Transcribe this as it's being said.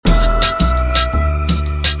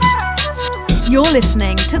You're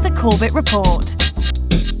listening to The Corbett Report.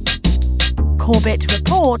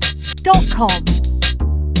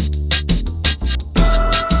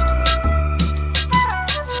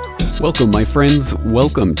 CorbettReport.com. Welcome, my friends.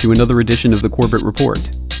 Welcome to another edition of The Corbett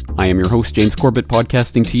Report. I am your host, James Corbett,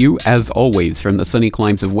 podcasting to you, as always, from the sunny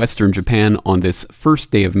climes of Western Japan on this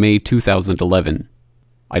first day of May 2011.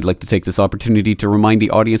 I'd like to take this opportunity to remind the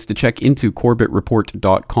audience to check into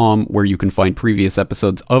CorbettReport.com, where you can find previous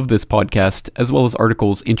episodes of this podcast, as well as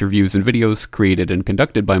articles, interviews, and videos created and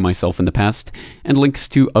conducted by myself in the past, and links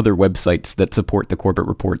to other websites that support the Corbett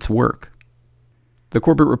Report's work. The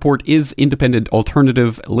Corbett Report is independent,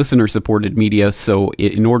 alternative, listener-supported media, so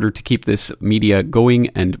in order to keep this media going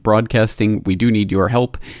and broadcasting, we do need your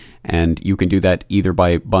help, and you can do that either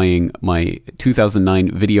by buying my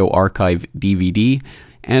 2009 Video Archive DVD,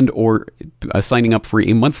 and or signing up for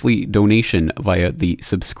a monthly donation via the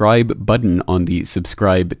subscribe button on the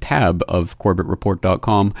subscribe tab of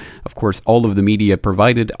CorbettReport.com. Of course, all of the media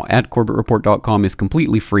provided at CorbettReport.com is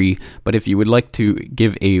completely free, but if you would like to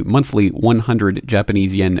give a monthly 100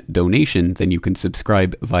 Japanese yen donation, then you can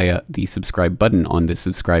subscribe via the subscribe button on the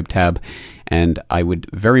subscribe tab. And I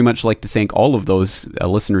would very much like to thank all of those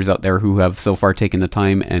listeners out there who have so far taken the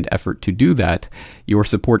time and effort to do that. Your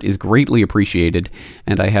support is greatly appreciated,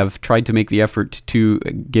 and I have tried to make the effort to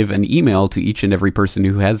give an email to each and every person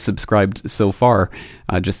who has subscribed so far,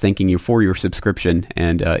 just thanking you for your subscription.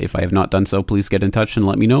 And if I have not done so, please get in touch and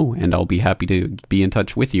let me know, and I'll be happy to be in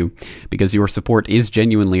touch with you, because your support is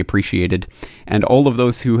genuinely appreciated. And all of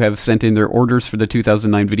those who have sent in their orders for the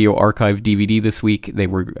 2009 Video Archive DVD this week, they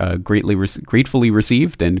were gratefully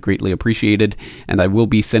received and greatly appreciated, and I will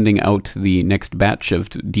be sending out the next batch of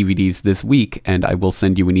DVDs this week, and I will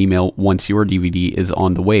send you an email once your DVD is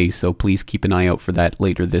on the way, so please keep an eye out for that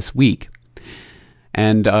later this week.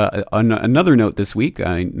 And on another note this week,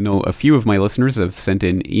 I know a few of my listeners have sent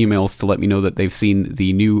in emails to let me know that they've seen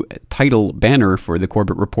the new title banner for the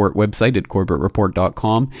Corbett Report website at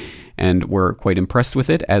CorbettReport.com, and were quite impressed with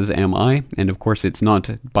it, as am I. And of course, it's not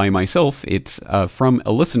by myself, it's from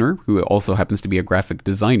a listener who also happens to be a graphic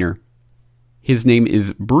designer. His name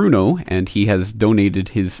is Bruno, and he has donated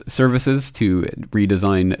his services to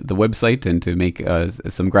redesign the website and to make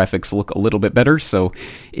some graphics look a little bit better. So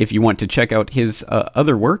if you want to check out his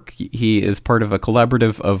other work, he is part of a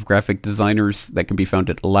collaborative of graphic designers that can be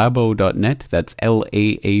found at labo.net. That's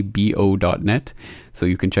LAABO.net. So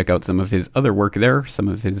you can check out some of his other work there, some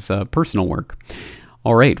of his personal work.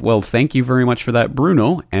 All right, well, thank you very much for that,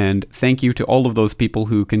 Bruno, and thank you to all of those people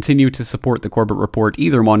who continue to support the Corbett Report,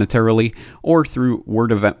 either monetarily or through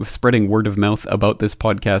spreading word of mouth about this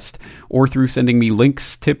podcast, or through sending me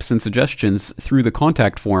links, tips, and suggestions through the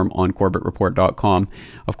contact form on CorbettReport.com.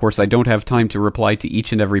 Of course, I don't have time to reply to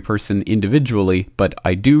each and every person individually, but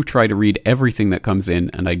I do try to read everything that comes in,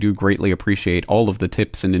 and I do greatly appreciate all of the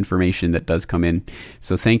tips and information that does come in.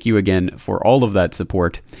 So thank you again for all of that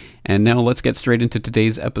support. And now let's get straight into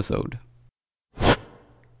today's episode.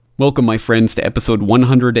 Welcome, my friends, to episode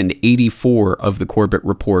 184 of the Corbett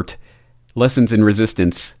Report, Lessons in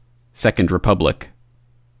Resistance, Second Republic.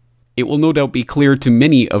 It will no doubt be clear to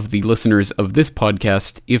many of the listeners of this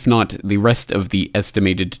podcast, if not the rest of the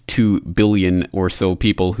estimated 2 billion or so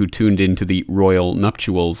people who tuned into the royal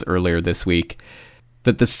nuptials earlier this week,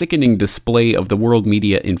 that the sickening display of the world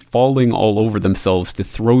media in falling all over themselves to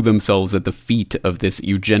throw themselves at the feet of this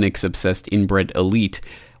eugenics-obsessed inbred elite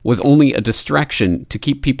was only a distraction to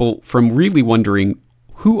keep people from really wondering,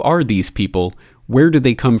 who are these people, where do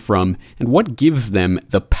they come from, and what gives them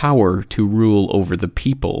the power to rule over the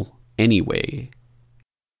people anyway?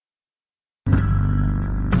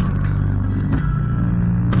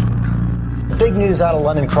 Big news out of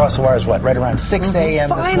London Crosswires, right around 6 a.m.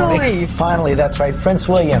 this morning. Finally, that's right. Prince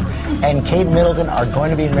William and Kate Middleton are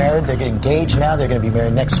going to be married. They're getting engaged now. They're going to be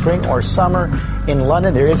married next spring or summer in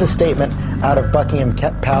London. There is a statement out of Buckingham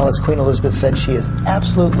Palace. Queen Elizabeth said she is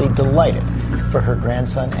absolutely delighted for her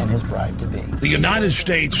grandson and his bride-to-be. The United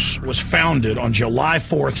States was founded on July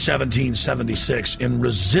 4th, 1776, in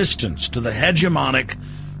resistance to the hegemonic,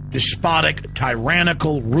 despotic,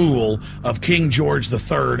 tyrannical rule of King George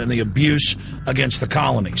III and the abuse against the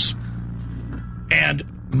colonies. And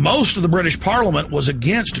most of the British Parliament was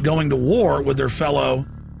against going to war with their fellow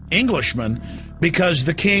Englishmen because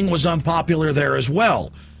the king was unpopular there as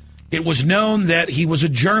well. It was known that he was a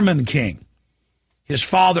German king, his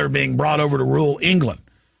father being brought over to rule England.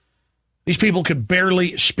 These people could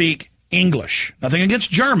barely speak English. Nothing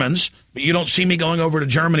against Germans, but you don't see me going over to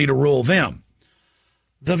Germany to rule them.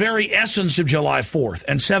 The very essence of July 4th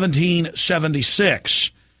and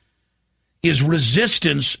 1776 is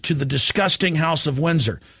resistance to the disgusting House of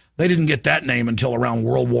Windsor. They didn't get that name until around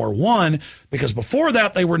World War I, because before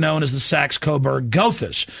that they were known as the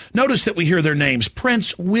Saxe-Coburg-Gothas. Notice that we hear their names.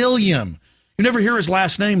 Prince William. You never hear his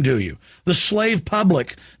last name, do you? The slave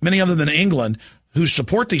public, many of them in England, who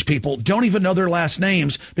support these people, don't even know their last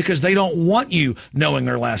names because they don't want you knowing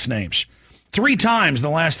their last names. 3 times in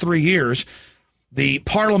the last 3 years, the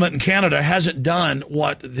Parliament in Canada hasn't done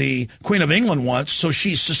what the Queen of England wants, so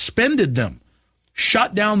she suspended them,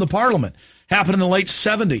 shut down the Parliament. Happened in the late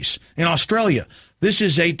 70s in Australia. This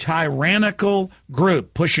is a tyrannical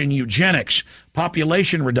group pushing eugenics,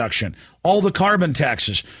 population reduction, all the carbon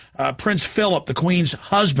taxes. Prince Philip, the Queen's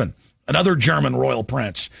husband, another German royal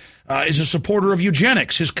prince, is a supporter of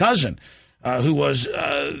eugenics. His cousin, who was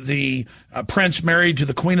the prince married to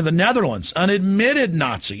the Queen of the Netherlands, unadmitted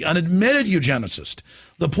Nazi, unadmitted eugenicist.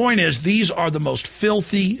 The point is, these are the most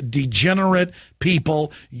filthy, degenerate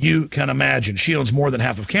people you can imagine. She owns more than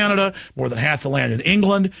half of Canada, more than half the land in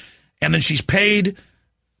England, and then she's paid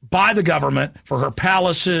by the government for her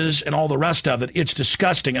palaces and all the rest of it. It's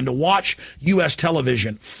disgusting. And to watch U.S.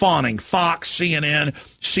 television fawning, Fox, CNN,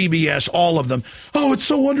 CBS, all of them, oh, it's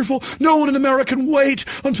so wonderful. No one in America can wait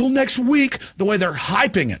until next week, the way they're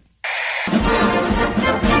hyping it.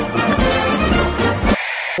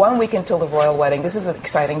 1 week until the royal wedding. This is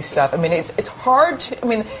exciting stuff. I mean, it's hard to, I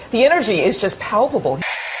mean, the energy is just palpable.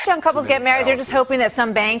 Young couples get married, they're just hoping that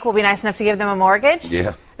some bank will be nice enough to give them a mortgage.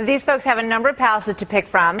 Yeah. These folks have a number of palaces to pick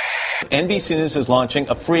from. NBC News is launching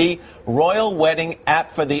a free royal wedding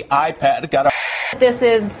app for the iPad. This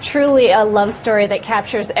is truly a love story that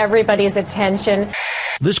captures everybody's attention.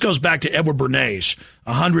 This goes back to Edward Bernays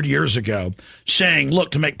 100 years ago, saying,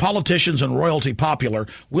 look, to make politicians and royalty popular,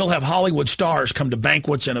 we'll have Hollywood stars come to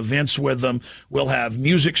banquets and events with them. We'll have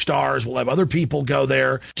music stars. We'll have other people go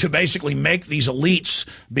there to basically make these elites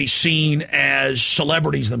be seen as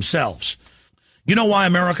celebrities themselves. You know why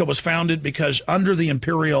America was founded? Because under the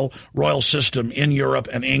imperial royal system in Europe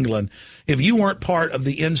and England, if you weren't part of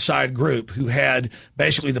the inside group who had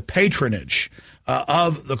basically the patronage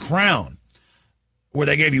of the crown, where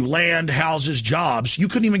they gave you land, houses, jobs, you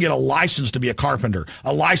couldn't even get a license to be a carpenter,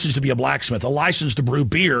 a license to be a blacksmith, a license to brew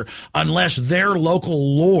beer, unless their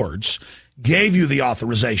local lords gave you the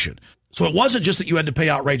authorization. So it wasn't just that you had to pay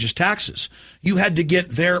outrageous taxes. You had to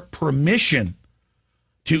get their permission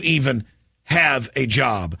to even have a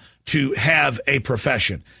job, to have a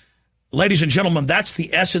profession. Ladies and gentlemen, that's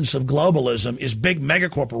the essence of globalism, is big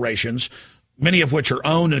megacorporations, many of which are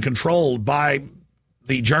owned and controlled by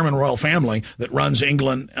the German royal family that runs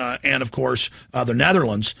England and, of course, the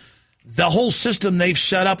Netherlands. The whole system they've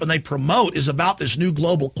set up and they promote is about this new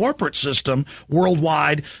global corporate system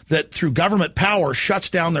worldwide that, through government power, shuts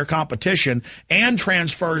down their competition and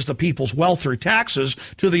transfers the people's wealth through taxes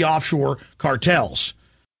to the offshore cartels.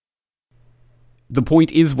 The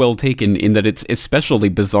point is well taken in that it's especially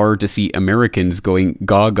bizarre to see Americans going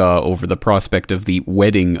gaga over the prospect of the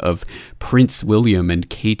wedding of Prince William and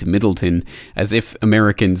Kate Middleton, as if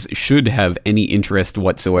Americans should have any interest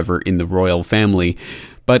whatsoever in the royal family.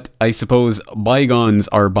 But I suppose bygones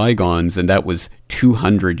are bygones, and that was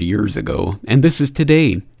 200 years ago. And this is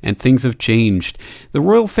today, and things have changed. The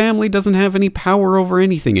royal family doesn't have any power over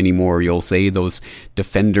anything anymore, you'll say, those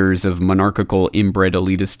defenders of monarchical, inbred,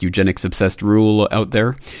 elitist, eugenics-obsessed rule out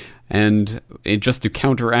there. And just to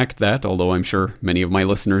counteract that, although I'm sure many of my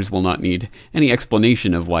listeners will not need any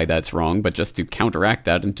explanation of why that's wrong, but just to counteract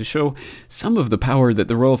that and to show some of the power that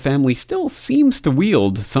the royal family still seems to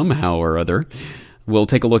wield somehow or other, we'll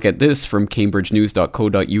take a look at this from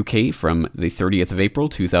cambridgenews.co.uk from the 30th of April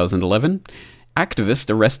 2011. Activist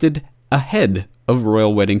arrested ahead of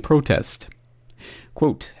royal wedding protest.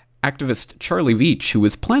 Quote, activist Charlie Veitch, who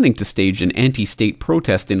was planning to stage an anti-state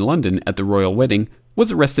protest in London at the royal wedding, was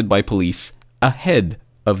arrested by police ahead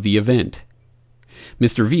of the event.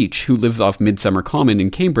 Mr. Veitch, who lives off Midsummer Common in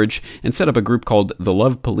Cambridge and set up a group called the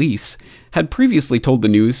Love Police, had previously told the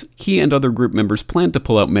news he and other group members planned to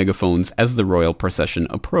pull out megaphones as the royal procession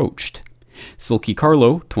approached. Silky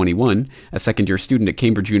Carlo, 21, a second-year student at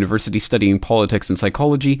Cambridge University studying politics and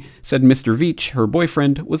psychology, said Mr. Veitch, her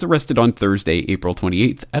boyfriend, was arrested on Thursday, April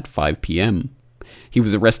 28th at 5 p.m. He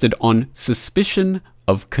was arrested on suspicion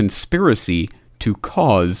of conspiracy to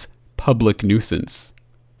cause public nuisance.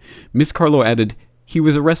 Ms. Carlo added, he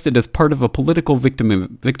was arrested as part of a political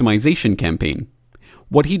victimization campaign.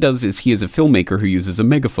 What he does is he is a filmmaker who uses a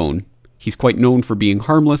megaphone. He's quite known for being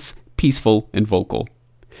harmless, peaceful, and vocal.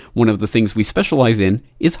 One of the things we specialize in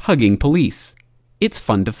is hugging police. It's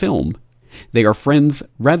fun to film. They are friends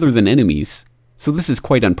rather than enemies, so this is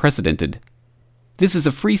quite unprecedented. This is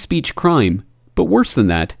a free speech crime, but worse than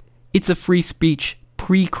that, it's a free speech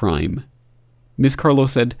pre-crime. Ms. Carlo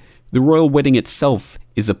said, "The royal wedding itself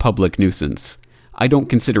is a public nuisance. I don't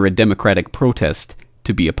consider a democratic protest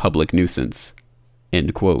to be a public nuisance."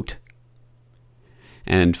 End quote.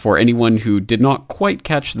 And for anyone who did not quite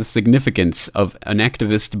catch the significance of an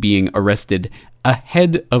activist being arrested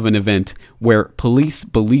ahead of an event where police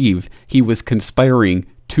believe he was conspiring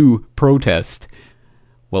to protest,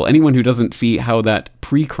 well, anyone who doesn't see how that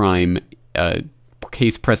pre-crime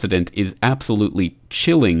case precedent is absolutely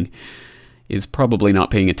chilling is probably not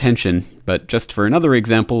paying attention. But just for another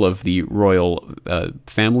example of the royal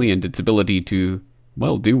family and its ability to,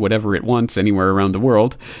 well, do whatever it wants anywhere around the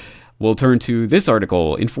world, we'll turn to this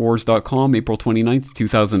article, Infowars.com, April 29th,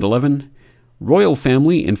 2011. Royal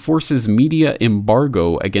family enforces media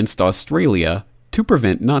embargo against Australia to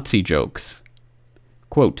prevent Nazi jokes.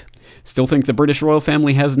 Quote, "Still think the British royal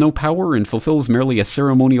family has no power and fulfills merely a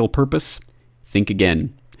ceremonial purpose? Think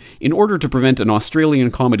again. In order to prevent an Australian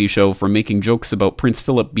comedy show from making jokes about Prince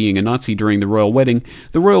Philip being a Nazi during the royal wedding,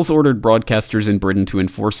 the royals ordered broadcasters in Britain to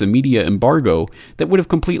enforce a media embargo that would have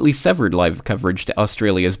completely severed live coverage to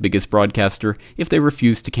Australia's biggest broadcaster if they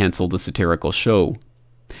refused to cancel the satirical show.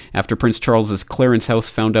 After Prince Charles's Clarence House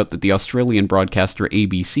found out that the Australian broadcaster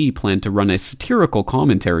ABC planned to run a satirical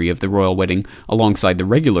commentary of the royal wedding alongside the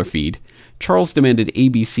regular feed, Charles demanded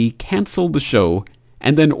ABC cancel the show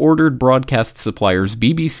and then ordered broadcast suppliers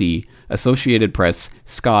BBC, Associated Press,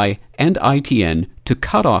 Sky, and ITN to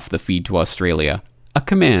cut off the feed to Australia, a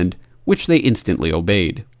command which they instantly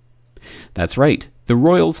obeyed. That's right, the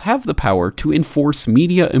royals have the power to enforce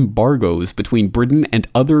media embargoes between Britain and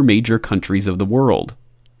other major countries of the world.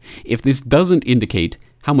 If this doesn't indicate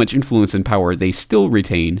how much influence and power they still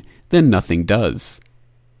retain, then nothing does."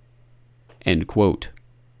 End quote.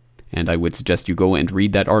 And I would suggest you go and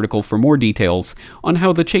read that article for more details on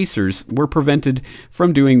how the chasers were prevented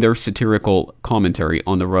from doing their satirical commentary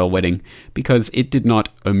on the royal wedding, because it did not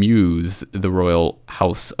amuse the royal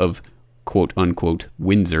house of quote-unquote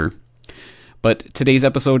Windsor. But today's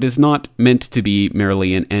episode is not meant to be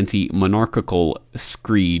merely an anti-monarchical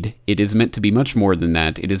screed. It is meant to be much more than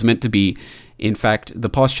that. It is meant to be, in fact, the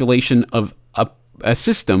postulation of a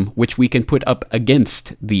system which we can put up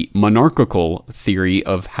against the monarchical theory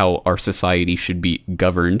of how our society should be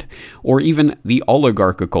governed, or even the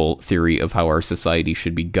oligarchical theory of how our society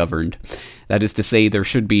should be governed. That is to say, there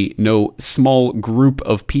should be no small group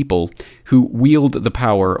of people who wield the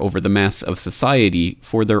power over the mass of society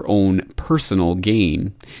for their own personal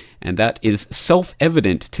gain. And that is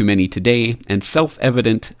self-evident to many today, and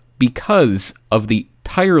self-evident because of the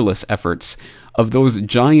tireless efforts of those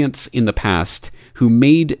giants in the past who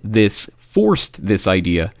forced this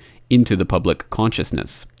idea into the public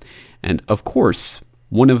consciousness. And of course,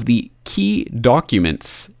 one of the key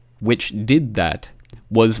documents which did that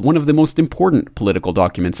was one of the most important political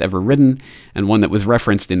documents ever written, and one that was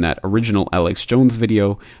referenced in that original Alex Jones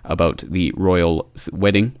video about the royal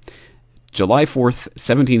wedding. July 4th,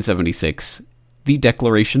 1776, the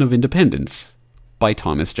Declaration of Independence by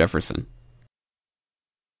Thomas Jefferson.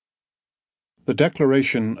 The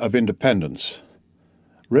Declaration of Independence,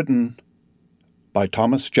 written by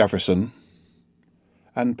Thomas Jefferson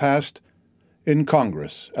and passed in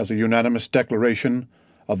Congress as a unanimous declaration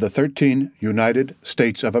of the 13 United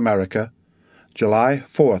States of America, July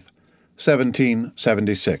 4th,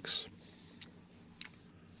 1776.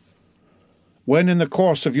 When in the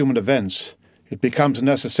course of human events it becomes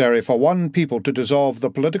necessary for one people to dissolve the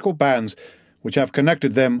political bands which have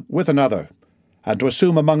connected them with another, and to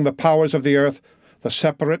assume among the powers of the earth the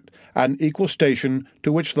separate and equal station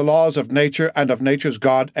to which the laws of nature and of nature's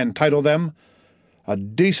God entitle them, a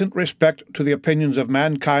decent respect to the opinions of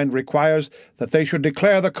mankind requires that they should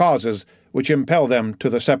declare the causes which impel them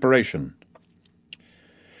to the separation.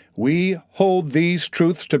 We hold these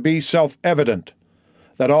truths to be self-evident,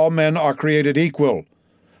 that all men are created equal,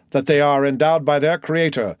 that they are endowed by their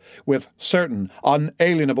Creator with certain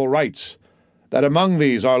unalienable rights, that among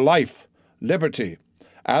these are life, liberty,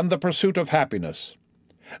 and the pursuit of happiness,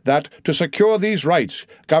 that to secure these rights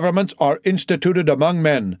governments are instituted among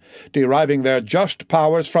men, deriving their just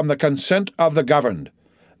powers from the consent of the governed,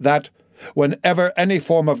 that whenever any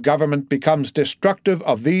form of government becomes destructive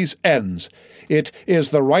of these ends, it is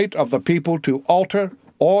the right of the people to alter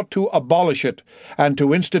or to abolish it, and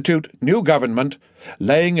to institute new government,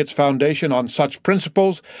 laying its foundation on such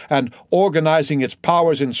principles and organizing its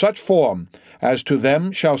powers in such form as to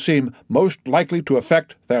them shall seem most likely to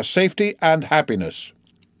affect their safety and happiness.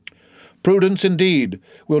 Prudence, indeed,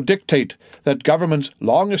 will dictate that governments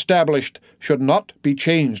long established should not be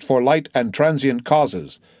changed for light and transient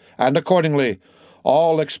causes, and accordingly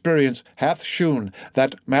All experience hath shewn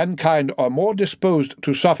that mankind are more disposed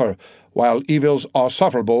to suffer while evils are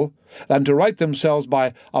sufferable than to right themselves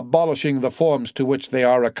by abolishing the forms to which they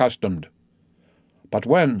are accustomed. But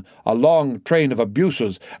when a long train of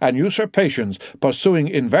abuses and usurpations, pursuing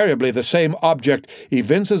invariably the same object,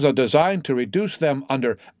 evinces a design to reduce them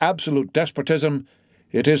under absolute despotism,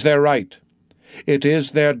 it is their right, it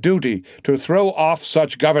is their duty to throw off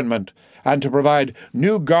such government and to provide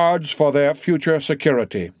new guards for their future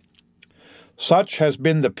security. Such has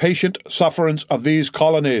been the patient sufferance of these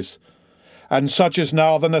colonies, and such is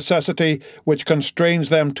now the necessity which constrains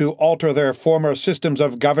them to alter their former systems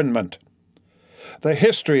of government. The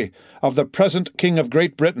history of the present King of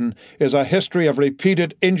Great Britain is a history of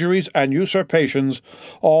repeated injuries and usurpations,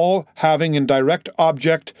 all having in direct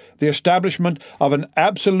object the establishment of an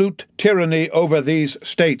absolute tyranny over these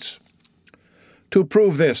states. To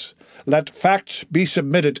prove this, let facts be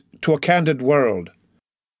submitted to a candid world.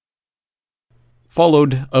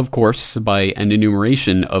 Followed, of course, by an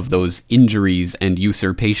enumeration of those injuries and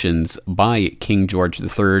usurpations by King George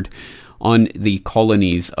III on the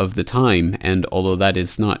colonies of the time. And although that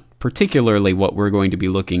is not particularly what we're going to be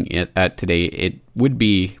looking at today, it would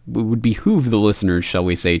behoove the listeners, shall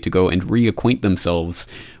we say, to go and reacquaint themselves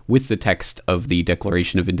with the text of the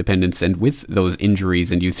Declaration of Independence and with those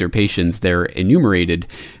injuries and usurpations there enumerated,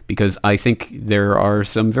 because I think there are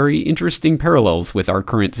some very interesting parallels with our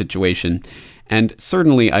current situation. And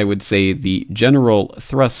certainly, I would say the general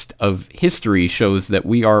thrust of history shows that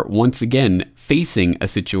we are once again facing a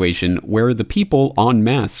situation where the people en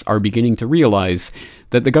masse are beginning to realize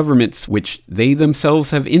that the governments which they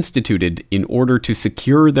themselves have instituted in order to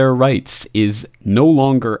secure their rights is no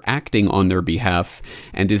longer acting on their behalf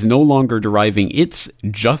and is no longer deriving its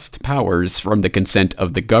just powers from the consent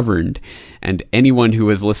of the governed. And anyone who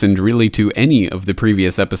has listened really to any of the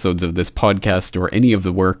previous episodes of this podcast or any of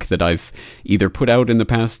the work that I've either put out in the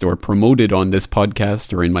past or promoted on this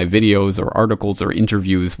podcast or in my videos or articles or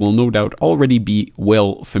interviews will no doubt already be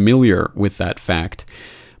well familiar with that fact.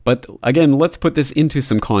 But again, let's put this into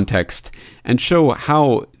some context and show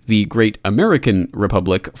how the great American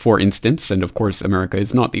Republic, for instance, and of course America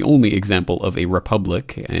is not the only example of a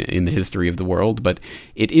republic in the history of the world, but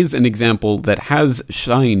it is an example that has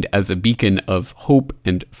shined as a beacon of hope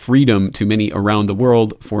and freedom to many around the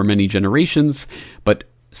world for many generations, but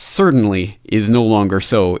certainly is no longer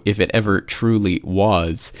so if it ever truly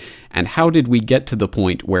was. And how did we get to the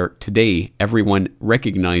point where today everyone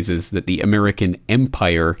recognizes that the American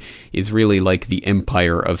empire is really like the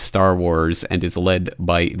empire of Star Wars and is led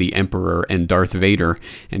by the Emperor and Darth Vader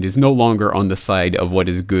and is no longer on the side of what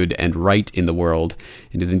is good and right in the world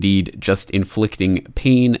and is indeed just inflicting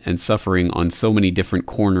pain and suffering on so many different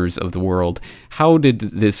corners of the world? How did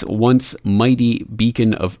this once mighty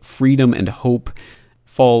beacon of freedom and hope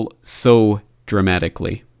fall so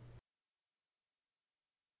dramatically?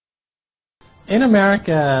 In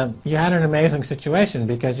America, you had an amazing situation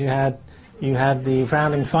because you had the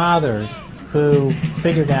founding fathers who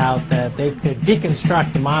figured out that they could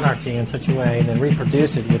deconstruct the monarchy in such a way and then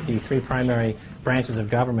reproduce it with the three primary branches of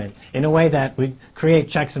government in a way that would create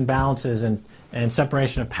checks and balances and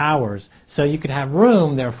separation of powers. So you could have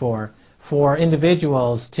room, therefore, for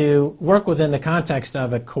individuals to work within the context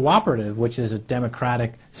of a cooperative, which is a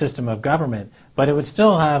democratic system of government, but it would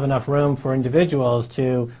still have enough room for individuals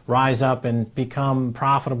to rise up and become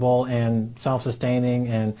profitable and self-sustaining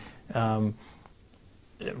and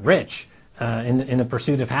rich in the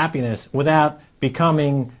pursuit of happiness without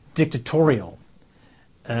becoming dictatorial.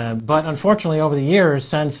 But unfortunately, over the years,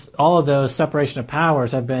 since all of those separation of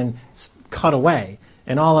powers have been cut away,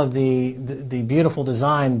 and all of the beautiful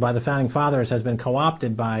design by the founding fathers has been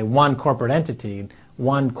co-opted by one corporate entity,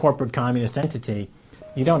 one corporate communist entity,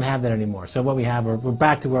 you don't have that anymore. So what we have, we're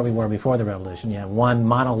back to where we were before the revolution. You have one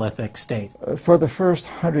monolithic state. For the first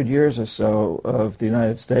 100 years or so of the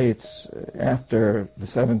United States, after the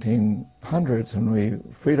 1700s, when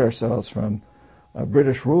we freed ourselves from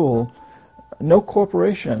British rule, no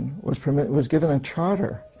corporation was given a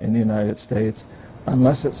charter in the United States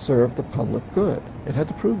unless it served the public good. It had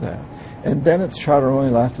to prove that. And then its charter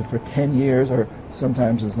only lasted for 10 years, or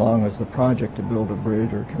sometimes as long as the project to build a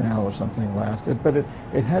bridge or a canal or something lasted. But it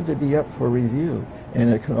had to be up for review,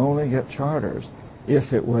 and it could only get charters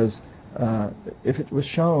if it was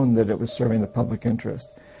shown that it was serving the public interest.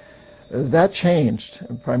 That changed,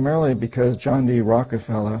 primarily because John D.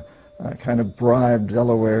 Rockefeller kind of bribed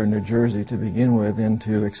Delaware and New Jersey to begin with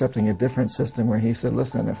into accepting a different system where he said,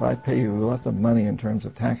 listen, if I pay you lots of money in terms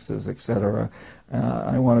of taxes, etc.,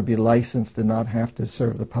 I want to be licensed and not have to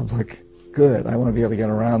serve the public good. I want to be able to get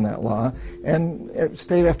around that law. And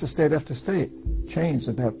state after state after state changed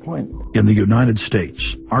at that point. In the United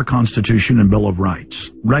States, our Constitution and Bill of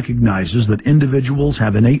Rights recognizes that individuals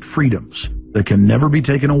have innate freedoms that can never be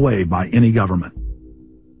taken away by any government.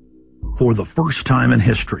 For the first time in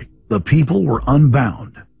history, the people were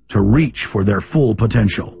unbound to reach for their full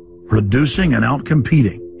potential, producing and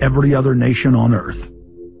outcompeting every other nation on earth.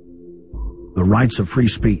 The rights of free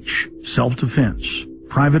speech, self-defense,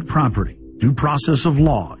 private property, due process of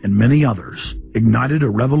law, and many others ignited a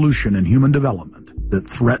revolution in human development that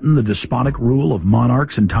threatened the despotic rule of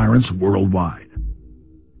monarchs and tyrants worldwide.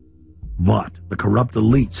 But the corrupt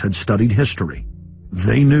elites had studied history.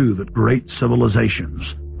 They knew that great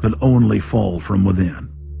civilizations could only fall from within.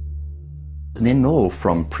 And they know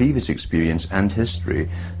from previous experience and history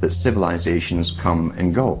that civilizations come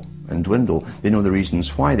and go and dwindle. They know the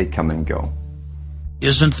reasons why they come and go.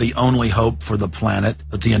 Isn't the only hope for the planet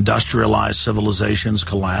that the industrialized civilizations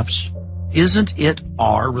collapse? Isn't it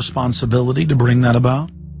our responsibility to bring that about?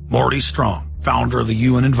 Morty Strong, founder of the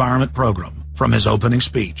UN Environment Program, from his opening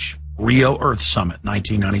speech, Rio Earth Summit,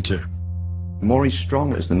 1992. Maurice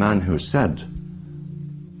Strong is the man who said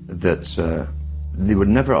that they would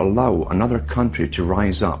never allow another country to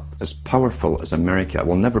rise up as powerful as America. It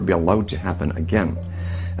will never be allowed to happen again.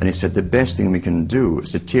 And he said the best thing we can do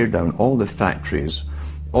is to tear down all the factories,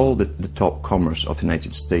 all the top commerce of the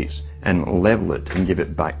United States, and level it and give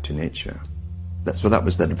it back to nature. So that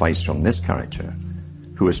was the advice from this character,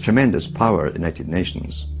 who has tremendous power at the United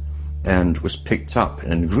Nations and was picked up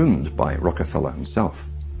and groomed by Rockefeller himself.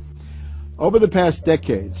 Over the past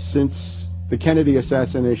decades, since the Kennedy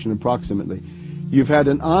assassination approximately, you've had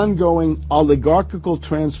an ongoing oligarchical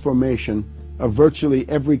transformation of virtually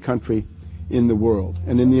every country in the world.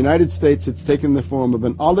 And in the United States, it's taken the form of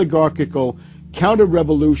an oligarchical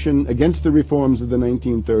counter-revolution against the reforms of the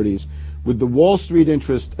 1930s, with the Wall Street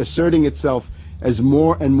interest asserting itself as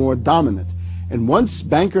more and more dominant. And once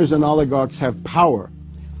bankers and oligarchs have power,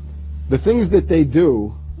 the things that they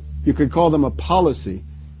do, you could call them a policy.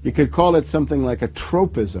 You could call it something like a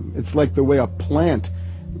tropism. It's like the way a plant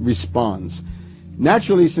responds.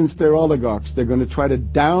 Naturally, since they're oligarchs, they're going to try to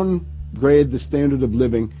downgrade the standard of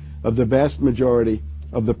living of the vast majority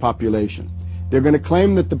of the population. They're going to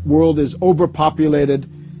claim that the world is overpopulated,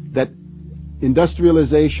 that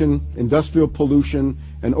industrialization, industrial pollution,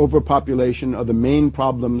 and overpopulation are the main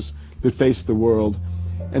problems that face the world.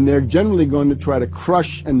 And they're generally going to try to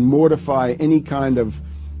crush and mortify any kind of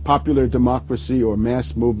popular democracy or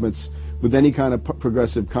mass movements with any kind of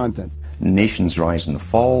progressive content. Nations rise and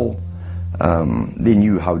fall. They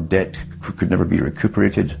knew how debt could never be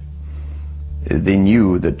recuperated. They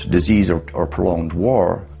knew that disease or prolonged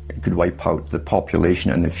war could wipe out the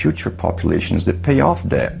population and the future populations that pay off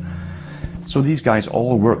debt. So these guys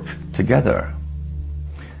all work together.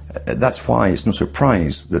 That's why it's no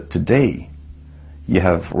surprise that today you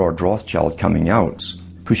have Lord Rothschild coming out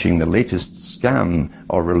pushing the latest scam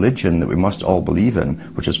or religion that we must all believe in,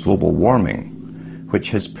 which is global warming,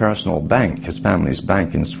 which his personal bank, his family's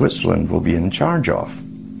bank in Switzerland, will be in charge of.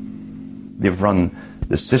 They've run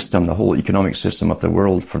the system, the whole economic system of the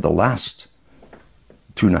world for the last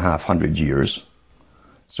 250 years.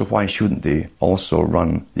 So why shouldn't they also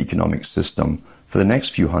run the economic system for the next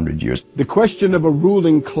few hundred years? The question of a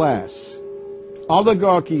ruling class,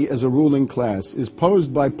 oligarchy as a ruling class, is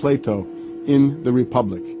posed by Plato in the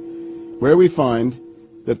Republic, where we find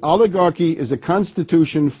that oligarchy is a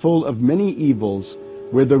constitution full of many evils,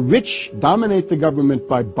 where the rich dominate the government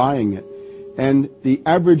by buying it, and the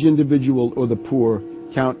average individual or the poor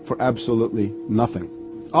count for absolutely nothing.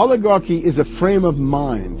 Oligarchy is a frame of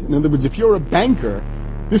mind. In other words, if you're a banker,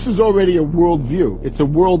 this is already a world view. It's a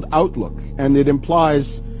world outlook, and it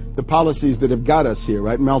implies the policies that have got us here,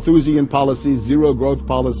 right? Malthusian policies, zero growth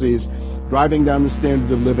policies, driving down the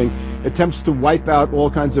standard of living, attempts to wipe out all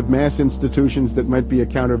kinds of mass institutions that might be a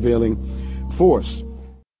countervailing force.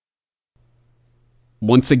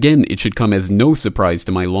 Once again, it should come as no surprise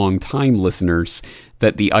to my long-time listeners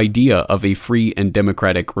that the idea of a free and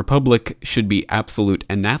democratic republic should be absolute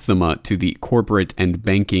anathema to the corporate and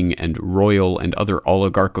banking and royal and other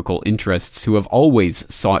oligarchical interests who have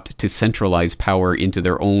always sought to centralize power into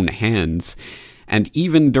their own hands. And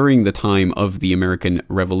even during the time of the American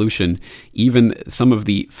Revolution, even some of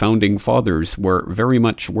the founding fathers were very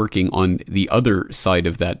much working on the other side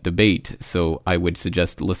of that debate. So I would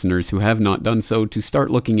suggest listeners who have not done so to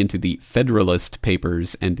start looking into the Federalist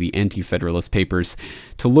Papers and the Anti-Federalist Papers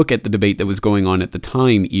to look at the debate that was going on at the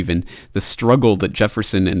time, even the struggle that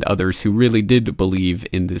Jefferson and others who really did believe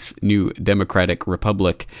in this new democratic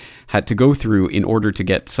republic had to go through in order to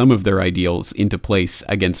get some of their ideals into place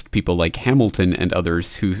against people like Hamilton and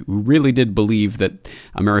others who really did believe that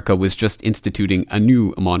America was just instituting a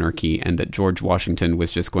new monarchy and that George Washington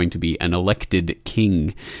was just going to be an elected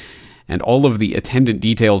king. And all of the attendant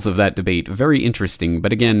details of that debate, very interesting,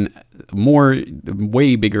 but again,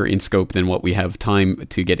 way bigger in scope than what we have time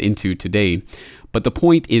to get into today. But the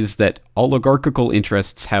point is that oligarchical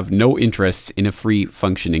interests have no interests in a free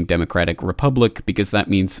functioning democratic republic, because that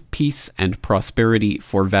means peace and prosperity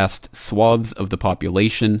for vast swaths of the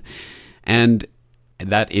population. And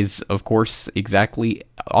that is, of course, exactly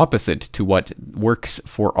opposite to what works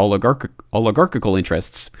for oligarchical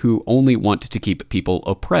interests, who only want to keep people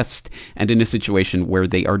oppressed and in a situation where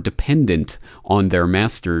they are dependent on their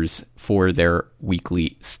masters for their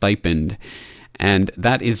weekly stipend. And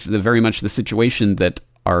that is very much the situation that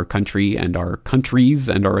our country and our countries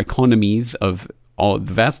and our economies of the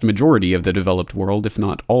vast majority of the developed world, if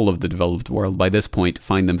not all of the developed world by this point,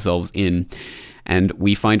 find themselves in. And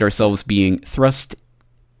we find ourselves being thrust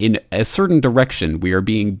in a certain direction. We are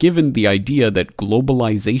being given the idea that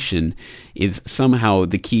globalization is somehow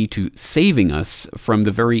the key to saving us from the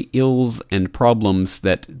very ills and problems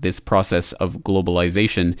that this process of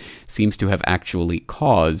globalization seems to have actually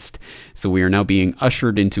caused. So we are now being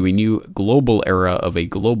ushered into a new global era of a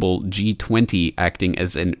global G20 acting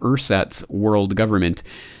as an ersatz world government,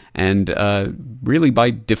 and really by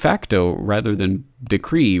de facto rather than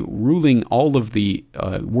decree, ruling all of the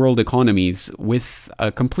world economies with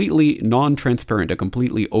a completely non-transparent, a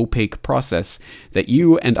completely opaque process that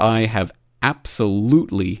you and I have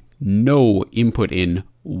absolutely no input in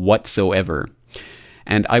whatsoever.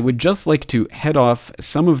 And I would just like to head off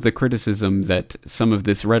some of the criticism that some of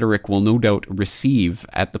this rhetoric will no doubt receive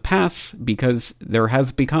at the pass, because there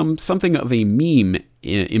has become something of a meme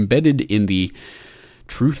embedded in the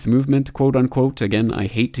truth movement, quote unquote. Again, I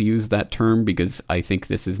hate to use that term because I think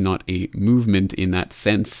this is not a movement in that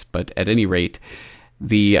sense, but at any rate,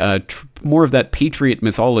 the more of that patriot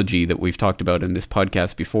mythology that we've talked about in this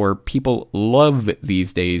podcast before, people love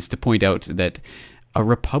these days to point out that a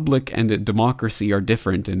republic and a democracy are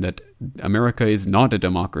different, and that America is not a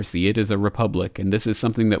democracy, it is a republic. And this is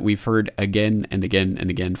something that we've heard again and again and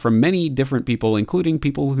again from many different people, including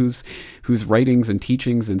people whose writings and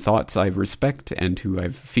teachings and thoughts I respect and who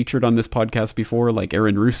I've featured on this podcast before, like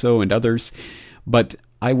Aaron Russo and others. But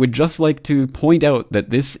I would just like to point out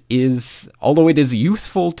that this is, although it is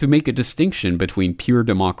useful to make a distinction between pure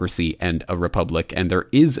democracy and a republic, and there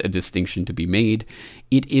is a distinction to be made,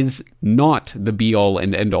 it is not the be-all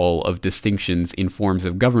and end-all of distinctions in forms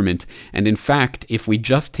of government. And in fact, if we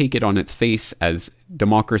just take it on its face as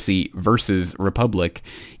democracy versus republic,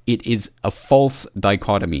 it is a false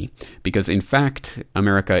dichotomy, because in fact,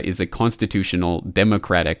 America is a constitutional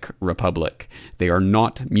democratic republic. They are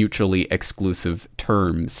not mutually exclusive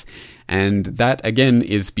terms. And that, again,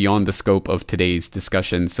 is beyond the scope of today's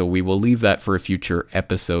discussion, so we will leave that for a future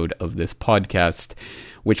episode of this podcast,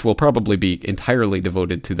 which will probably be entirely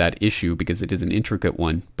devoted to that issue because it is an intricate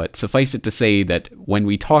one. But suffice it to say that when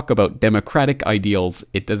we talk about democratic ideals,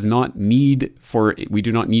 we do not need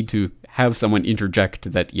to have someone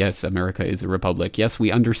interject that, yes, America is a republic. Yes,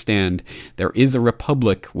 we understand there is a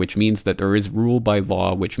republic, which means that there is rule by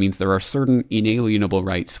law, which means there are certain inalienable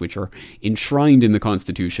rights which are enshrined in the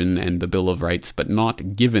Constitution and the Bill of Rights, but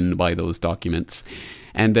not given by those documents,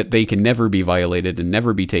 and that they can never be violated and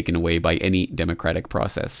never be taken away by any democratic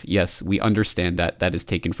process. Yes, we understand that. That is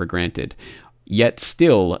taken for granted. Yet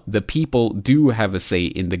still, the people do have a say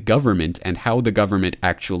in the government and how the government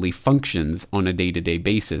actually functions on a day-to-day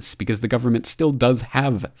basis, because the government still does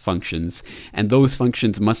have functions, and those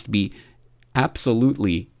functions must be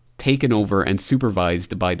absolutely taken over and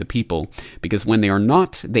supervised by the people, because when they are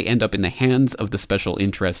not, they end up in the hands of the special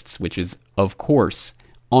interests, which is, of course,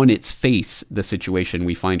 on its face, the situation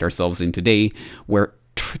we find ourselves in today, where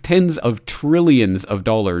tens of trillions of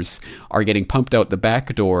dollars are getting pumped out the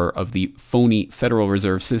back door of the phony Federal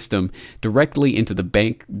Reserve System directly into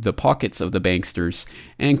the pockets of the banksters,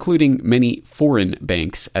 including many foreign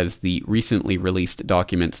banks, as the recently released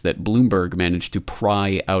documents that Bloomberg managed to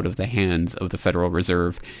pry out of the hands of the Federal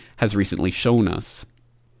Reserve has recently shown us.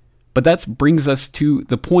 But that brings us to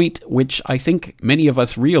the point which I think many of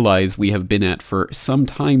us realize we have been at for some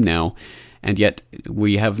time now, and yet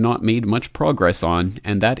we have not made much progress on,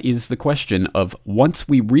 and that is the question of, once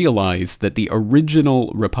we realize that the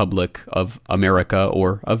original Republic of America,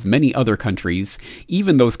 or of many other countries,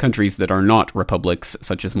 even those countries that are not republics,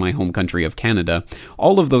 such as my home country of Canada,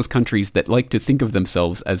 all of those countries that like to think of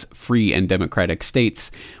themselves as free and democratic states,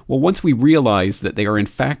 well, once we realize that they are in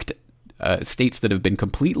fact states that have been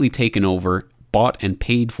completely taken over bought and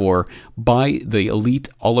paid for by the elite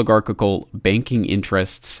oligarchical banking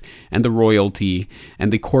interests and the royalty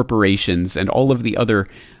and the corporations and all of the other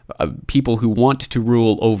people who want to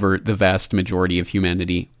rule over the vast majority of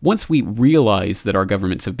humanity. Once we realize that our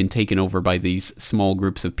governments have been taken over by these small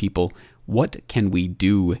groups of people, what can we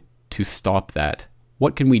do to stop that?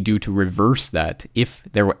 What can we do to reverse that if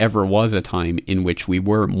there ever was a time in which we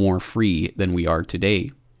were more free than we are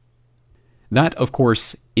today? That, of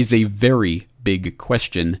course, is a very big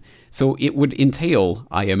question, so it would entail,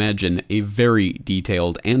 I imagine, a very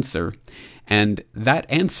detailed answer. And that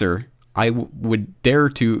answer, I would dare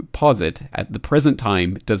to posit, at the present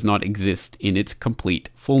time, does not exist in its complete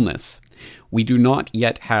fullness. We do not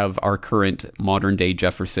yet have our current modern-day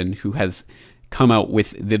Jefferson who has come out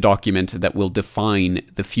with the document that will define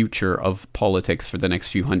the future of politics for the next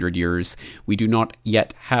few hundred years. We do not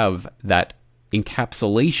yet have that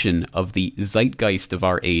encapsulation of the zeitgeist of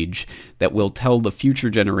our age that will tell the future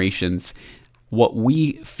generations what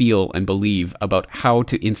we feel and believe about how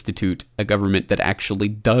to institute a government that actually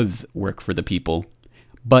does work for the people.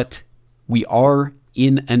 But we are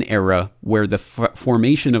in an era where the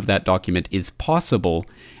formation of that document is possible,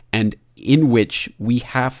 and in which we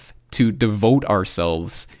have to devote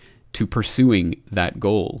ourselves to pursuing that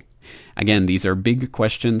goal. Again, these are big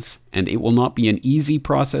questions, and it will not be an easy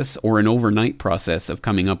process or an overnight process of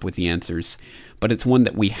coming up with the answers, but it's one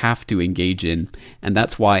that we have to engage in, and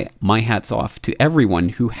that's why my hat's off to everyone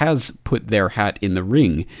who has put their hat in the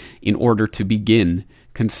ring in order to begin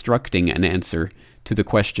constructing an answer to the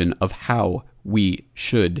question of how we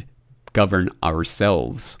should govern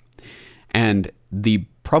ourselves. And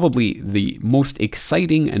probably the most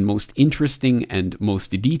exciting and most interesting and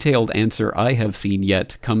most detailed answer I have seen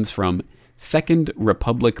yet comes from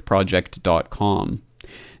secondrepublicproject.com.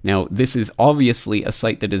 Now, this is obviously a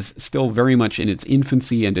site that is still very much in its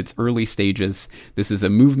infancy and its early stages. This is a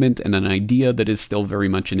movement and an idea that is still very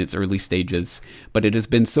much in its early stages, but it has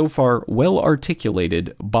been so far well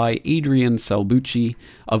articulated by Adrian Salbuchi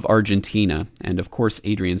of Argentina. And of course,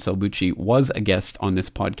 Adrian Salbuchi was a guest on this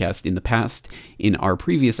podcast in the past, in our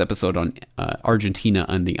previous episode on Argentina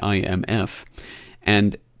and the IMF.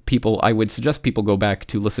 And I would suggest people go back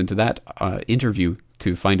to listen to that interview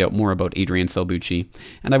to find out more about Adrian Salbuchi.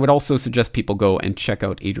 And I would also suggest people go and check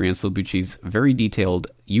out Adrian Salbuchi's very detailed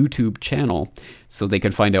YouTube channel so they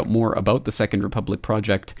can find out more about the Second Republic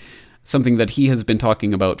Project, something that he has been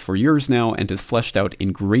talking about for years now and has fleshed out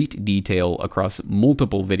in great detail across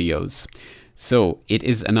multiple videos. So it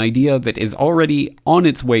is an idea that is already on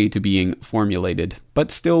its way to being formulated,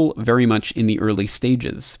 but still very much in the early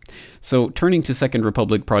stages. So turning to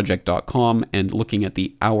secondrepublicproject.com and looking at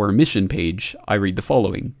the Our Mission page, I read the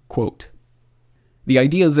following, quote, "The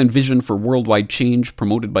ideas and vision for worldwide change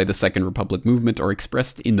promoted by the Second Republic movement are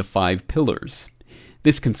expressed in the 5 pillars.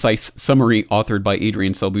 This concise summary, authored by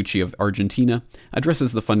Adrian Salbuchi of Argentina,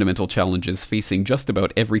 addresses the fundamental challenges facing just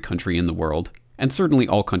about every country in the world, and certainly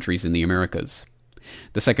all countries in the Americas.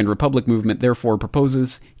 The Second Republic movement therefore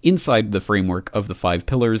proposes, inside the framework of the 5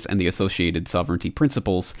 pillars and the associated sovereignty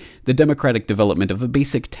principles, the democratic development of a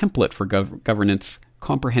basic template for governance,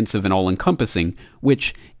 comprehensive and all-encompassing,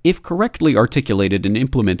 which, if correctly articulated and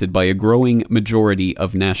implemented by a growing majority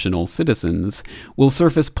of national citizens, will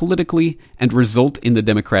surface politically and result in the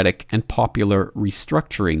democratic and popular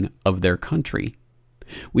restructuring of their country.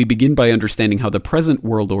 We begin by understanding how the present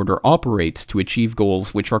world order operates to achieve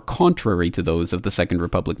goals which are contrary to those of the Second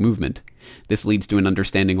Republic movement. This leads to an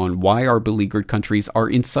understanding on why our beleaguered countries are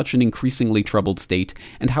in such an increasingly troubled state,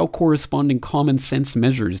 and how corresponding common sense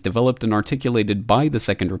measures developed and articulated by the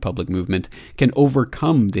Second Republic movement can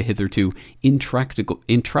overcome the hitherto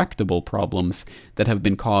intractable problems that have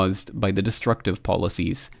been caused by the destructive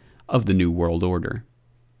policies of the New World Order."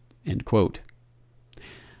 End quote.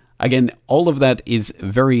 Again, all of that is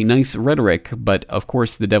very nice rhetoric, but of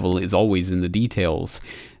course the devil is always in the details.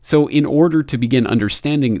 So in order to begin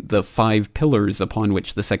understanding the 5 pillars upon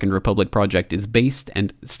which the Second Republic Project is based,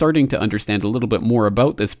 and starting to understand a little bit more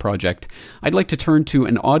about this project, I'd like to turn to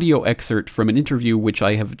an audio excerpt from an interview which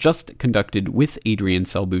I have just conducted with Adrian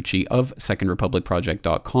Salbuchi of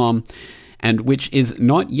secondrepublicproject.com, and which is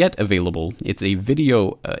not yet available. It's a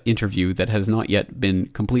video interview that has not yet been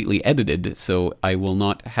completely edited, so I will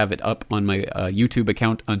not have it up on my YouTube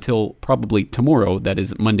account until probably tomorrow. That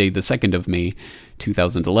is Monday the 2nd of May,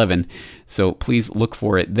 2011. So please look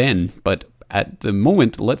for it then. But at the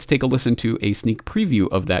moment, let's take a listen to a sneak preview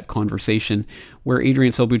of that conversation where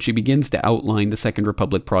Adrian Salbuchi begins to outline the Second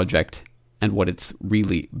Republic Project and what it's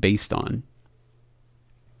really based on.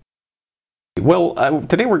 Well,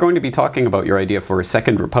 today we're going to be talking about your idea for a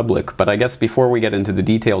second republic, but I guess before we get into the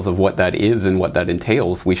details of what that is and what that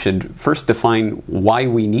entails, we should first define why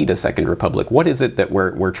we need a second republic. What is it that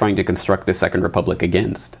we're trying to construct the second republic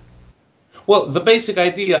against? Well, the basic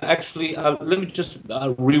idea, actually, let me just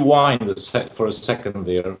rewind for a second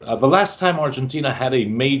there. The last time Argentina had a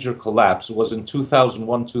major collapse was in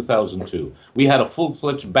 2001, 2002. We had a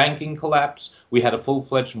full-fledged banking collapse, we had a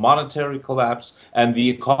full-fledged monetary collapse, and the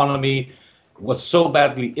economy was so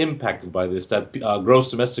badly impacted by this that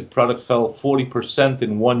gross domestic product fell 40%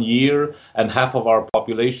 in 1 year, and half of our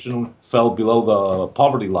population fell below the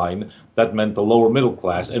poverty line. That meant the lower middle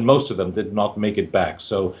class, and most of them did not make it back.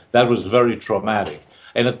 So that was very traumatic.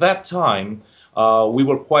 And at that time, we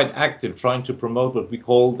were quite active trying to promote what we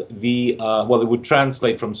called the, well, it would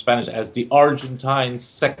translate from Spanish as the Argentine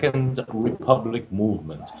Second Republic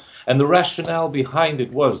movement. And the rationale behind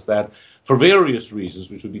it was that for various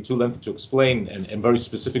reasons, which would be too lengthy to explain and very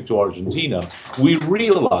specific to Argentina, we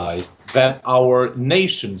realized that our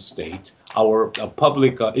nation state, our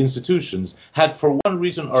public institutions, had for one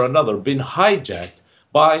reason or another been hijacked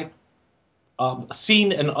by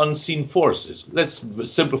seen and unseen forces. Let's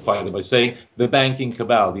simplify it by saying the banking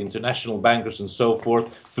cabal, the international bankers and so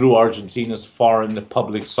forth, through Argentina's foreign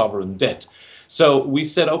public sovereign debt. So we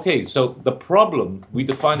said, okay, so the problem, we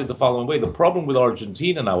defined it the following way. The problem with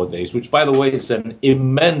Argentina nowadays, which, by the way, is an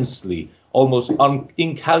immensely, almost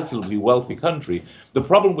incalculably wealthy country, the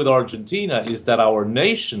problem with Argentina is that our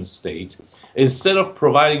nation state, instead of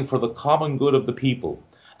providing for the common good of the people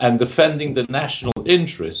and defending the national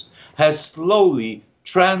interest, has slowly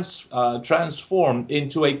transformed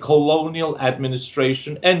into a colonial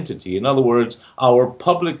administration entity. In other words, our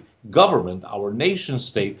public government, our nation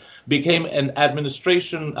state, became an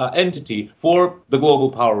administration entity for the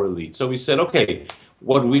global power elite. So we said, okay,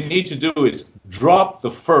 what we need to do is drop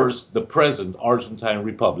the present Argentine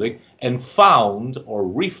Republic and found or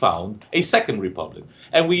refound a second republic.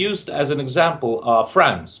 And we used as an example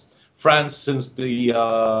France. France, since the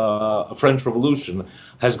French Revolution,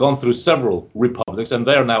 has gone through several republics, and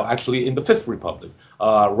they're now actually in the Fifth Republic.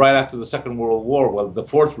 Right after the Second World War, well, the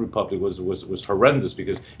Fourth Republic was horrendous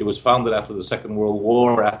because it was founded after the Second World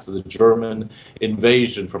War, after the German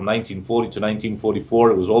invasion from 1940 to 1944.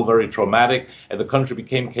 It was all very traumatic, and the country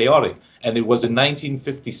became chaotic. And it was in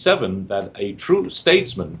 1957 that a true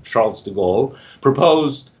statesman, Charles de Gaulle,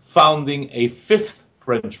 proposed founding a fifth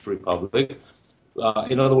French Republic.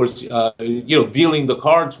 In other words, dealing the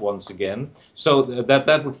cards once again, so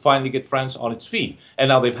that would finally get France on its feet. And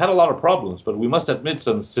now they've had a lot of problems, but we must admit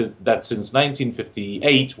that since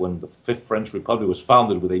 1958, when the Fifth French Republic was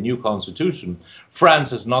founded with a new constitution,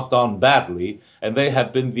 France has not done badly, and they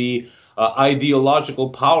have been the ideological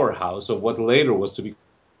powerhouse of what later was to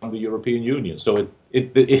become the European Union. So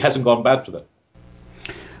it hasn't gone bad for them.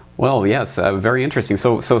 Well, yes, very interesting.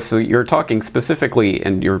 So you're talking specifically,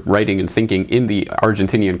 and you're writing and thinking in the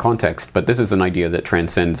Argentinian context, but this is an idea that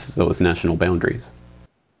transcends those national boundaries.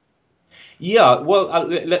 Yeah, well,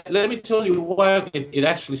 let me tell you why it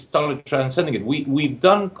actually started transcending it. We've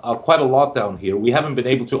done quite a lot down here. We haven't been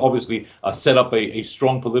able to obviously set up a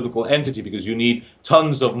strong political entity because you need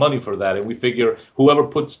tons of money for that. And we figure whoever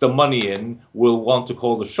puts the money in will want to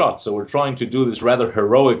call the shots. So we're trying to do this rather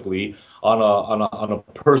heroically on a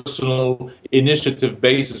personal initiative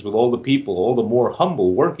basis with all the people, all the more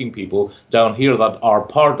humble working people down here that are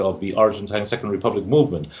part of the Argentine Second Republic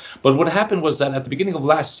movement. But what happened was that at the beginning of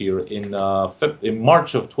last year, in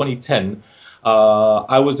March of 2010,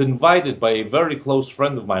 I was invited by a very close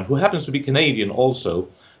friend of mine who happens to be Canadian also,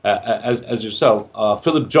 as yourself,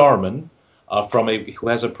 Philip Jarman, who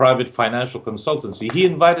has a private financial consultancy. He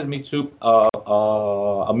invited me to a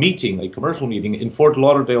commercial meeting in Fort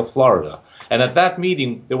Lauderdale, Florida. And at that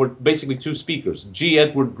meeting, there were basically two speakers, G.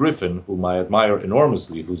 Edward Griffin, whom I admire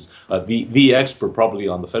enormously, who's the expert probably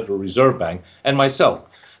on the Federal Reserve Bank, and myself.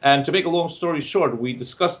 And to make a long story short, we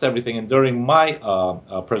discussed everything. And during my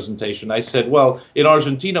presentation, I said, well, in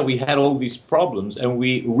Argentina, we had all these problems. And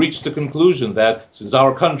we reached the conclusion that since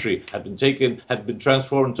our country had been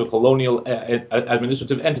transformed into a colonial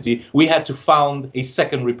administrative entity, we had to found a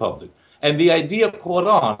second republic. And the idea caught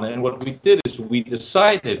on. And what we did is we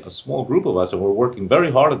decided, a small group of us, and we're working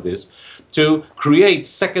very hard at this, to create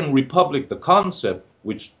Second Republic, the concept,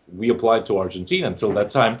 which we applied to Argentina until that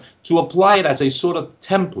time, to apply it as a sort of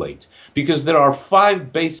template, because there are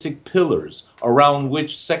 5 basic pillars around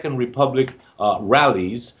which Second Republic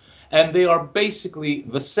rallies, and they are basically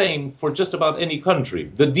the same for just about any country.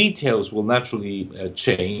 The details will naturally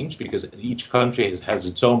change, because each country has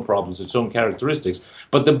its own problems, its own characteristics,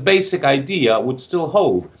 but the basic idea would still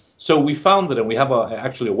hold. So we founded, and we have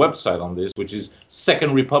actually a website on this, which is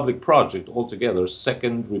Second Republic Project, altogether,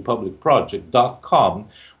 secondrepublicproject.com,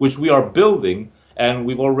 which we are building. And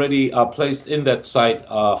we've already placed in that site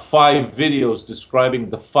 5 videos describing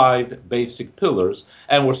the 5 basic pillars.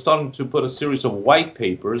 And we're starting to put a series of white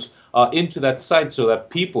papers into that site so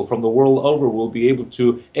that people from the world over will be able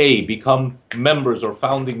to, become members or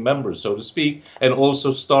founding members, so to speak, and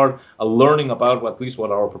also start learning about at least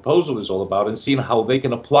what our proposal is all about and seeing how they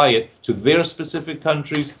can apply it to their specific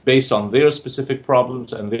countries based on their specific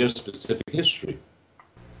problems and their specific history.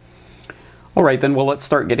 All right, then, well, let's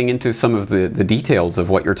start getting into some of the details of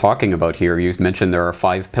what you're talking about here. You mentioned there are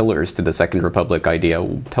 5 pillars to the Second Republic idea.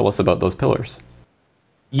 Tell us about those pillars.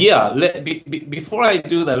 Yeah, before I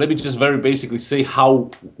do that, let me just very basically say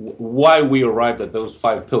why we arrived at those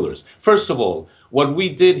 5 pillars. First of all, what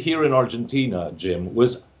we did here in Argentina, Jim,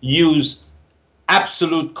 was use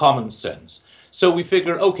absolute common sense. So we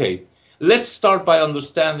figured, okay, let's start by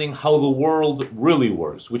understanding how the world really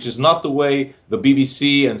works, which is not the way the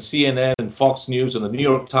BBC and CNN and Fox News and the New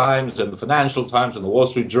York Times and the Financial Times and the Wall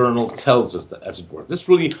Street Journal tells us that as it works. Let's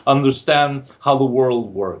really understand how the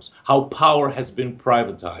world works, how power has been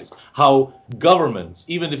privatized, how governments,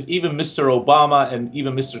 even Mr. Obama and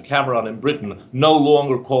even Mr. Cameron in Britain no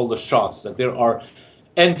longer call the shots, that there are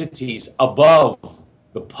entities above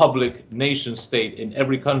the public nation state in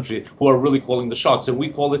every country who are really calling the shots, and we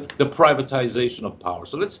call it the privatization of power.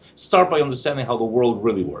 So let's start by understanding how the world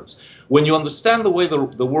really works. When you understand the way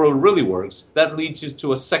the world really works, that leads you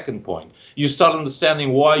to a second point. You start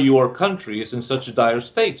understanding why your country is in such a dire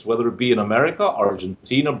state, whether it be in America,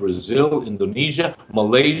 Argentina, Brazil, Indonesia,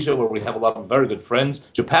 Malaysia, where we have a lot of very good friends,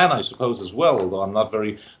 Japan, I suppose, as well, although I'm not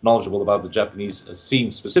very knowledgeable about the Japanese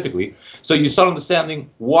scene specifically. So you start understanding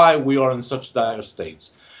why we are in such dire states.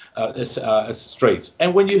 Straits.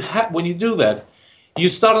 And when you do that, you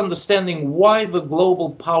start understanding why the global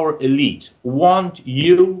power elite want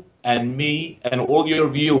you and me and all your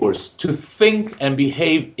viewers to think and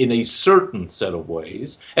behave in a certain set of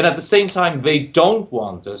ways, and at the same time they don't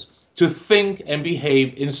want us to think and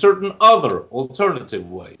behave in certain other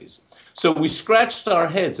alternative ways. So we scratched our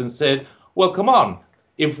heads and said, well, come on,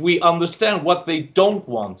 if we understand what they don't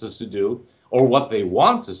want us to do, or what they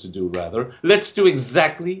want us to do, rather, let's do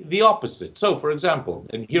exactly the opposite. So, for example,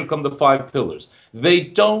 and here come the 5 pillars. They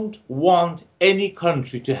don't want any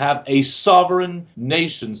country to have a sovereign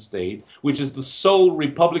nation state, which is the sole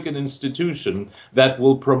Republican institution that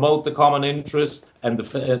will promote the common interest and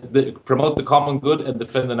promote the common good and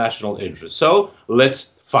defend the national interest. So,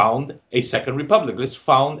 let's found a second republic. Let's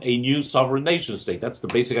found a new sovereign nation state. That's the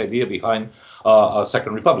basic idea behind a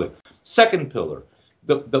second republic. Second pillar.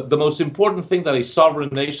 The most important thing that a sovereign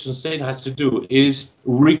nation state has to do is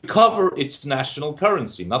recover its national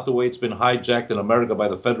currency, not the way it's been hijacked in America by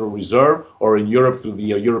the Federal Reserve, or in Europe through the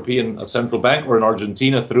European Central Bank, or in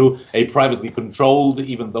Argentina through a privately controlled,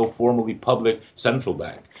 even though formally public, central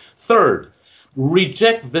bank. Third,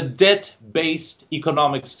 reject the debt-based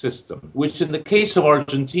economic system, which in the case of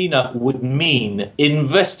Argentina would mean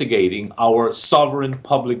investigating our sovereign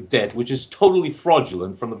public debt, which is totally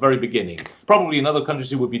fraudulent from the very beginning. Probably in other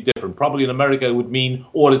countries it would be different. Probably in America it would mean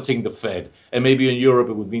auditing the Fed, and maybe in Europe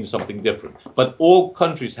it would mean something different. But all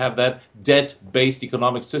countries have that debt-based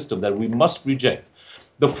economic system that we must reject.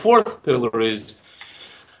 The fourth pillar is,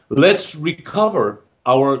 let's recover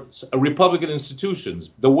our Republican institutions.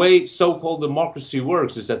 The way so-called democracy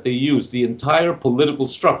works is that they use the entire political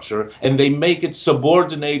structure and they make it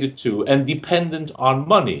subordinated to and dependent on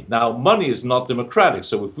money. Now, money is not democratic.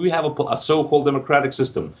 So if we have a so-called democratic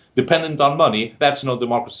system dependent on money, that's no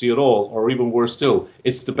democracy at all, or even worse still,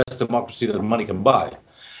 it's the best democracy that money can buy.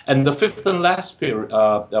 And the fifth and last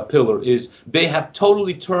pillar is they have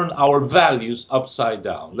totally turned our values upside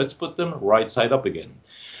down. Let's put them right side up again.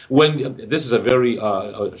 This is a very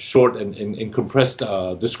short and compressed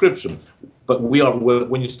description, but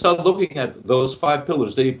when you start looking at those 5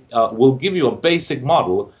 pillars, they will give you a basic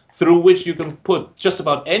model through which you can put just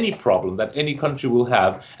about any problem that any country will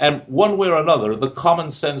have, and one way or another, the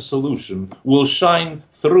common sense solution will shine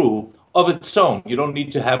through of its own. You don't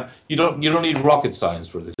need rocket science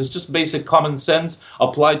for this. It's just basic common sense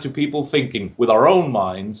applied to people thinking with our own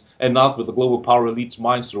minds and not with the global power elite's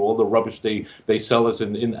minds through all the rubbish they sell us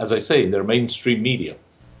in, as I say, in their mainstream media.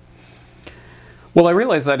 Well, I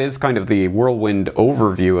realize that is kind of the whirlwind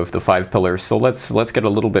overview of the 5 pillars, so let's get a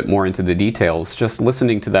little bit more into the details. Just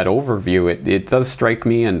listening to that overview, it does strike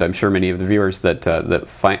me, and I'm sure many of the viewers, that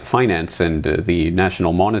finance and the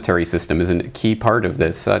national monetary system is a key part of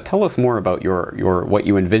this. Tell us more about your what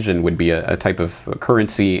you envision would be a type of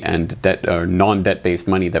currency and debt or non-debt-based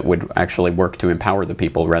money that would actually work to empower the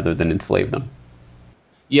people rather than enslave them.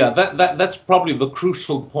 Yeah, that's probably the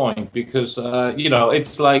crucial point, because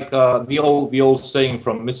it's like the old saying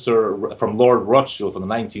from Lord Rothschild from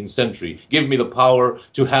the 19th century: "Give me the power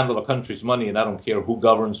to handle a country's money, and I don't care who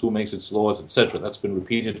governs, who makes its laws, etc." That's been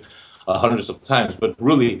repeated hundreds of times. But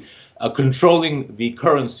really, controlling the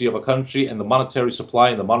currency of a country and the monetary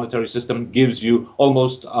supply and the monetary system gives you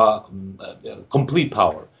almost complete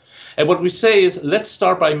power. And what we say is, let's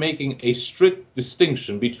start by making a strict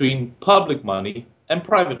distinction between public money and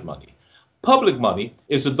private money. Public money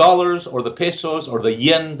is the dollars or the pesos or the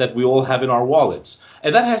yen that we all have in our wallets.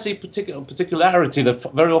 And that has a particularity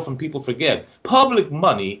that very often people forget. Public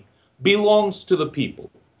money belongs to the people.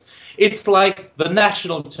 It's like the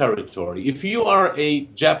national territory. If you are a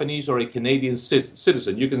Japanese or a Canadian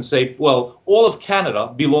citizen, you can say, well, all of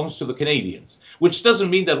Canada belongs to the Canadians, which doesn't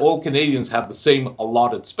mean that all Canadians have the same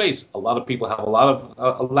allotted space. A lot of people have a lot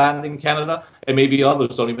of land in Canada, and maybe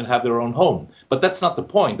others don't even have their own home. But that's not the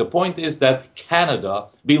point. The point is that Canada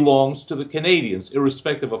belongs to the Canadians,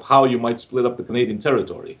 irrespective of how you might split up the Canadian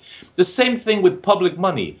territory. The same thing with public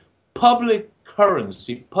money. Public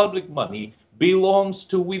currency, public money, belongs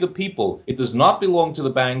to we the people. It does not belong to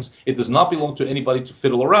the banks. It does not belong to anybody to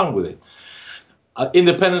fiddle around with it.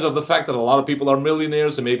 Independent of the fact that a lot of people are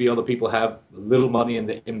millionaires and maybe other people have little money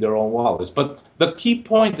in their own wallets. But the key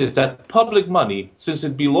point is that public money, since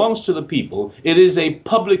it belongs to the people, it is a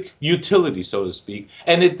public utility, so to speak,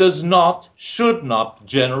 and it should not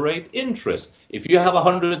generate interest. If you have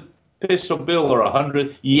 100 peso bill or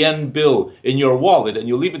 100 yen bill in your wallet and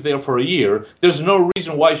you leave it there for a year, there's no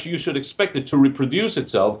reason why you should expect it to reproduce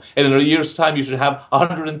itself, and in a year's time you should have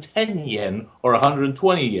 110 yen or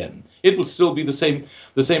 120 yen. It will still be the same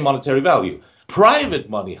monetary value. Private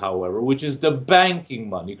money, however, which is the banking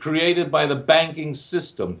money created by the banking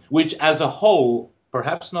system, which as a whole,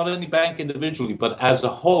 perhaps not any bank individually, but as a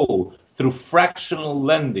whole, through fractional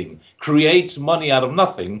lending, creates money out of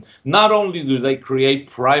nothing. Not only do they create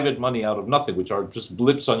private money out of nothing, which are just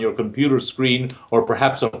blips on your computer screen or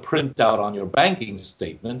perhaps a printout on your banking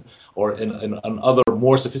statement or in other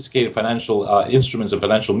more sophisticated financial instruments and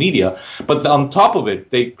financial media, but on top of it,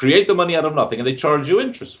 they create the money out of nothing and they charge you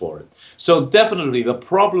interest for it. So definitely the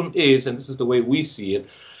problem is, and this is the way we see it,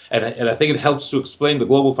 and I think it helps to explain the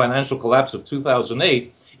global financial collapse of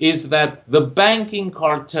 2008, is that the banking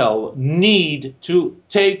cartel need to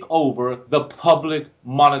take over the public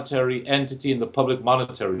monetary entity and the public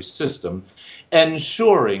monetary system,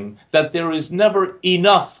 ensuring that there is never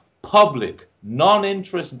enough public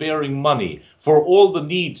non-interest bearing money for all the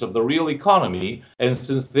needs of the real economy. And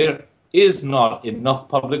since there is not enough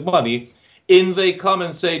public money, in they come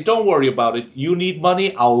and say, don't worry about it. You need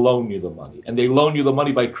money, I'll loan you the money. And they loan you the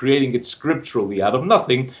money by creating it scripturally out of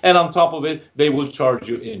nothing. And on top of it, they will charge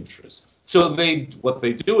you interest. So what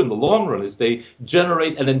they do in the long run is they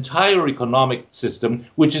generate an entire economic system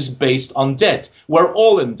which is based on debt. We're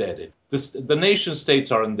all indebted. The nation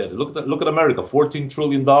states are indebted. Look at America, $14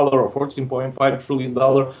 trillion or $14.5 trillion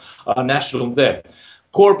national debt.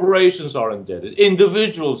 Corporations are indebted.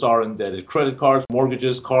 Individuals are indebted. Credit cards,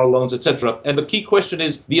 mortgages, car loans, etc. And the key question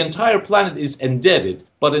is, the entire planet is indebted,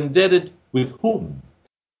 but indebted with whom?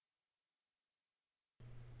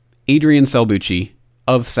 Adrian Salbuchi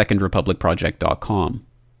of SecondRepublicProject.com.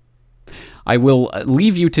 I will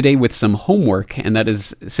leave you today with some homework, and that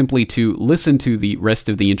is simply to listen to the rest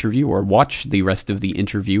of the interview or watch the rest of the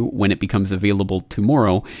interview when it becomes available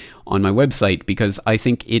tomorrow on my website, because I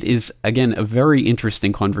think it is, again, a very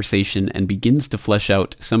interesting conversation and begins to flesh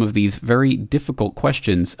out some of these very difficult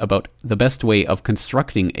questions about the best way of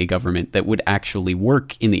constructing a government that would actually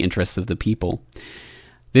work in the interests of the people.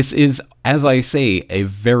 This is, as I say, a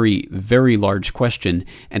very, very large question,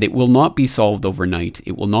 and it will not be solved overnight.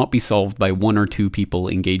 It will not be solved by one or two people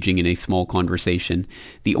engaging in a small conversation.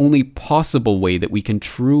 The only possible way that we can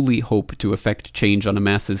truly hope to effect change on a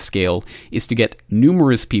massive scale is to get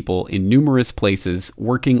numerous people in numerous places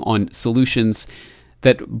working on solutions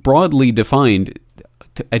that, broadly defined,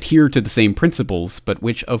 adhere to the same principles, but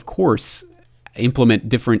which, of course, implement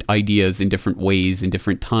different ideas in different ways in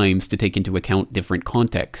different times to take into account different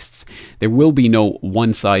contexts. There will be no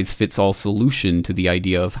one-size-fits-all solution to the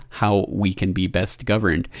idea of how we can be best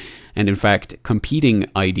governed. And in fact, competing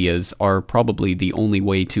ideas are probably the only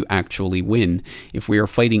way to actually win. If we are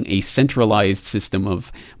fighting a centralized system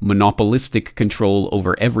of monopolistic control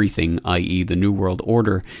over everything, i.e. the New World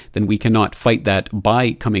Order, then we cannot fight that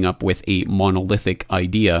by coming up with a monolithic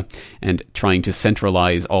idea and trying to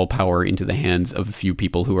centralize all power into the hands of a few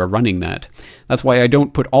people who are running that. That's why I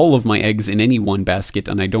don't put all of my eggs in any one basket,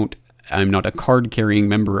 and I'm not a card-carrying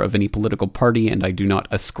member of any political party, and I do not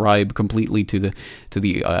ascribe completely to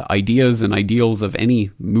the ideas and ideals of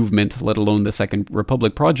any movement, let alone the Second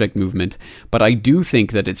Republic Project movement. But I do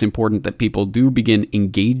think that it's important that people do begin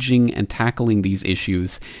engaging and tackling these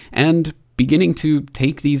issues, and beginning to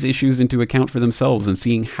take these issues into account for themselves and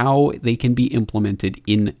seeing how they can be implemented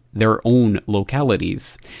in their own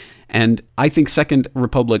localities. And I think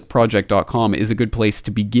secondrepublicproject.com is a good place to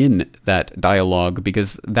begin that dialogue,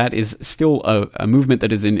 because that is still a movement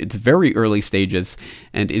that is in its very early stages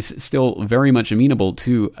and is still very much amenable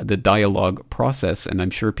to the dialogue process. And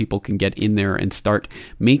I'm sure people can get in there and start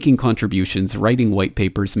making contributions, writing white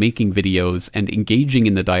papers, making videos, and engaging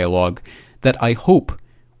in the dialogue that I hope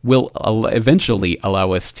will eventually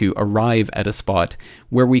allow us to arrive at a spot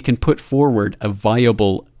where we can put forward a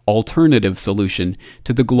viable alternative solution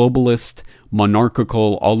to the globalist,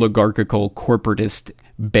 monarchical, oligarchical, corporatist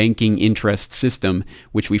banking interest system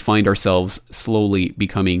which we find ourselves slowly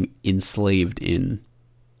becoming enslaved in.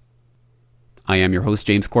 I am your host,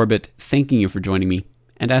 James Corbett, thanking you for joining me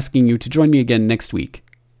and asking you to join me again next week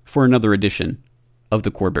for another edition of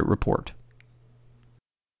the Corbett Report.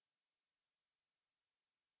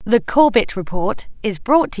 The Corbett Report is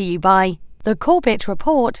brought to you by The Corbett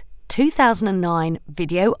Report 2009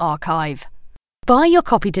 Video Archive. Buy your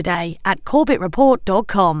copy today at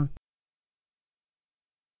corbettreport.com.